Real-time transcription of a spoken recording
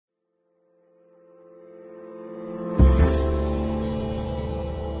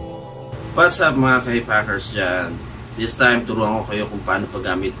What's up mga ka-hackers dyan? This time, turuan ko kayo kung paano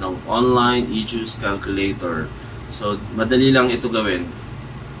paggamit ng online e-juice calculator. So, madali lang ito gawin.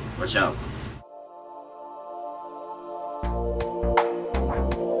 Watch out!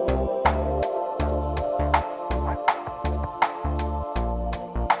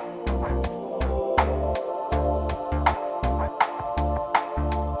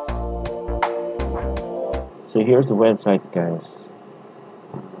 So here's the website, guys.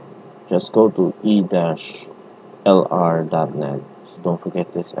 Just go to e-lr.net. So don't forget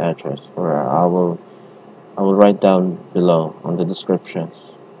this address, or I will write down below on the descriptions,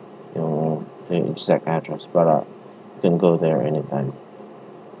 the exact address. But you can go there anytime.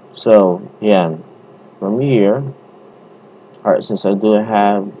 So yeah, from here, alright, since I do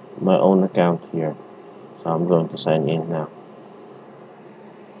have my own account here, so I'm going to sign in now.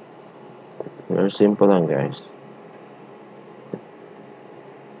 Very simple lang, guys.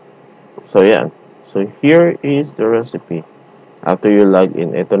 So yeah, so here is the recipe. After you log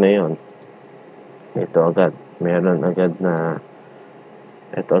in, ito na yon. Ito agad, meron agad na,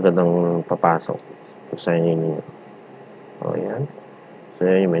 ito agad ang papasok. So sign in niyo. So yan. So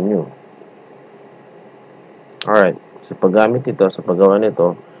yan yung menu. Alright, so paggamit ito, sa paggawa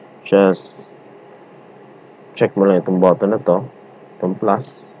nito, just check mo lang itong button na to, itong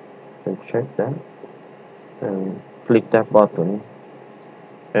plus, and check that, and click that button,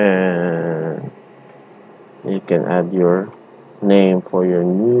 and you can add your name for your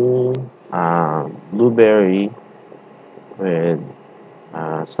new blueberry with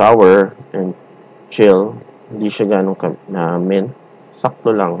sour and chill. Hindi siya ganong na mint, sakto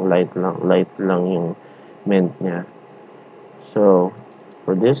lang, light lang yung mint niya. So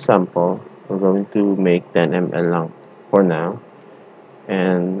for this sample, we're going to make 10 ml lang for now,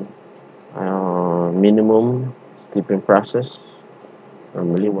 and minimum steeping process,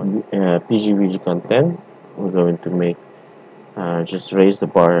 normally 1 PGVG content. We're going to make just raise the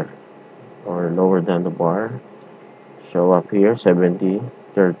bar or lower down the bar, show up here 70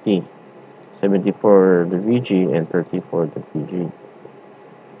 30, 70 for the VG and 30 for the PG,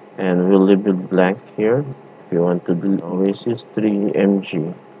 and we'll leave it blank here. If you want to do, always use 3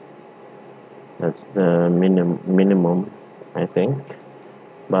 mg. That's the minimum, I think.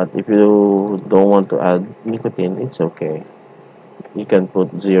 But if you don't want to add nicotine, it's okay. You can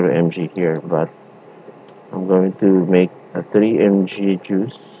put 0 mg here, but I'm going to make a 3 mg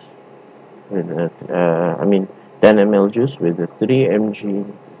juice with 10 ml juice with a 3 mg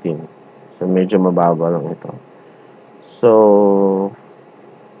nicotine. So medyo mababa lang ito. So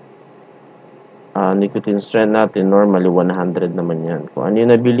nicotine strength natin normally 100 naman yan. Kung ano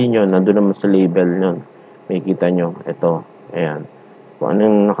yung nabili nyo, nandun naman sa label nyo. May kita nyo, ito, ayan. Kung ano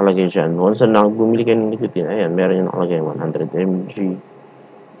yung nakalagay dyan. Once na bumili kayo ng nicotine, ayan, meron yung nakalagay 100 mg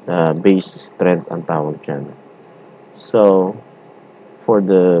base strength ang tawag dyan. So for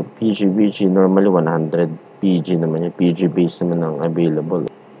the PG-BG, normally 100 PG naman yung PG base naman ang available.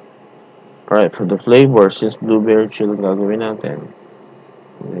 Alright, for the flavor, since blueberry chill gagawin natin,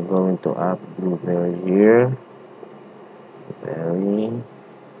 we're going to add blueberry here, berry,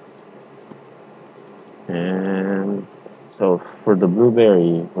 and so for the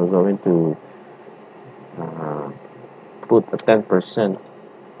blueberry, we're going to put a 10%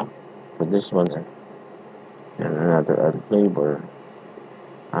 for this one, and another add flavor.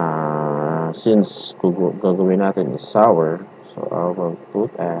 Since gagawin natin is sour, so I will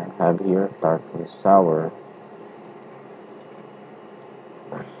put have here tart and sour.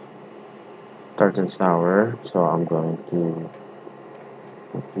 Tart and sour, so I'm going to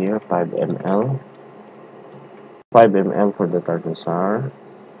put here 5 ml. 5 ml for the tart and sour.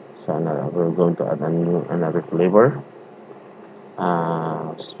 So we're going to add another flavor.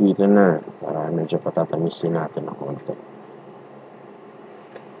 Sweetener, para medyo patatamisin natin ng konti.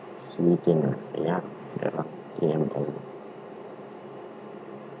 Sweetener, ayan, 3 ml.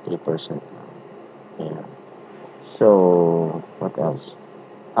 3% lang. Ayan. So, what else?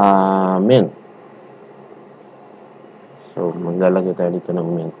 Mint. So, maglalagay tayo dito ng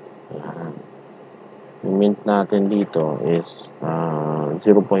mint. Ayan. Yung mint natin dito is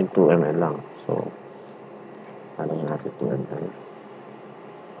 0.2 ml lang. So, alagyan natin 2 ml.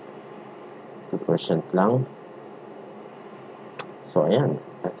 2% lang. So, ayan.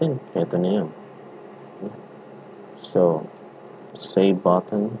 I think, ito na yun. So, save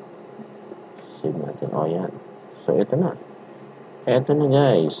button. Save natin. O, ayan. So, ito na. Ito na,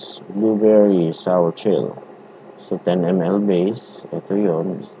 guys. Blueberry sour chill. So, 10 ml base. Ito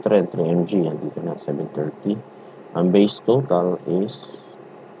yun. Strength 3 mg. Dito na, 730. Ang base total is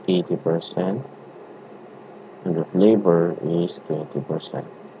 80%. And the flavor is 20%.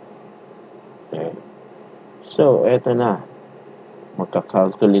 Okay. So, eto na.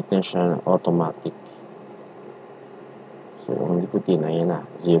 Magka-calculate na siya automatic. So, yung nicotine, ayan na.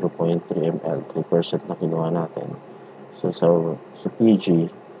 0.3 ml. 3% na kinuha natin. So, sa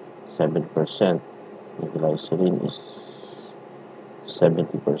PG, 7%. Yung glycerin is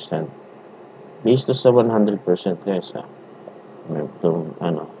 70%. Based to sa 100% guys, ha. Itong,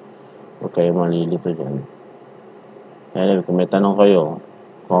 huwag kayo malilito dyan. Anyway, kung may tanong kayo,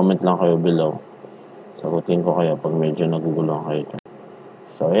 comment lang kayo below. Sagutin ko kayo pag medyo naguguluhan kayo dyan.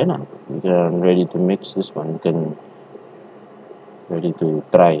 So, ayan na. We can ready to mix this one. We can ready to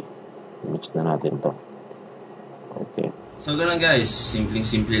try. Mix na natin to. Okay. So, ganun guys.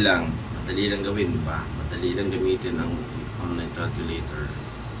 Simpleng-simple lang. Madali lang gawin, diba? Madali lang gamitin ang online calculator.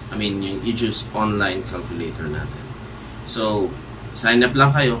 I mean, yung ejuice online calculator natin. So, sign up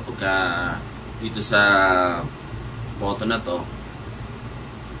lang kayo pagka dito sa photo na to.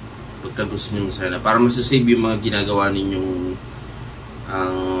 Pagka gusto nyo sign up. Para masasave yung mga ginagawa ninyong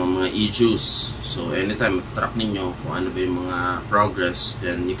mga e-juice. So, anytime matatrack ninyo kung ano ba yung mga progress,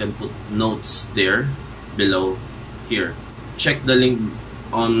 then you can put notes there below here. Check the link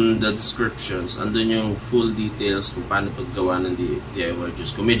on the descriptions. Andun yung full details kung paano paggawa ng DIY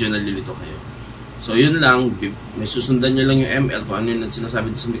juice. Kung medyo nalilito kayo. So, yun lang. May susundan nyo lang yung ML kung ano yung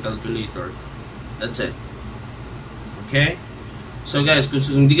sinasabi sa may calculator. That's it. Okay? So, guys, kung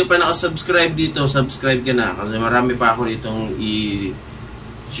hindi ka pa nakasubscribe dito, subscribe ka na. Kasi marami pa ako ditong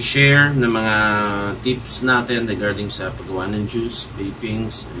i-share ng mga tips natin regarding sa paggawa ng juice,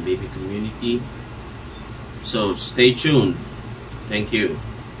 vapings, and vaping community. So, stay tuned. Thank you.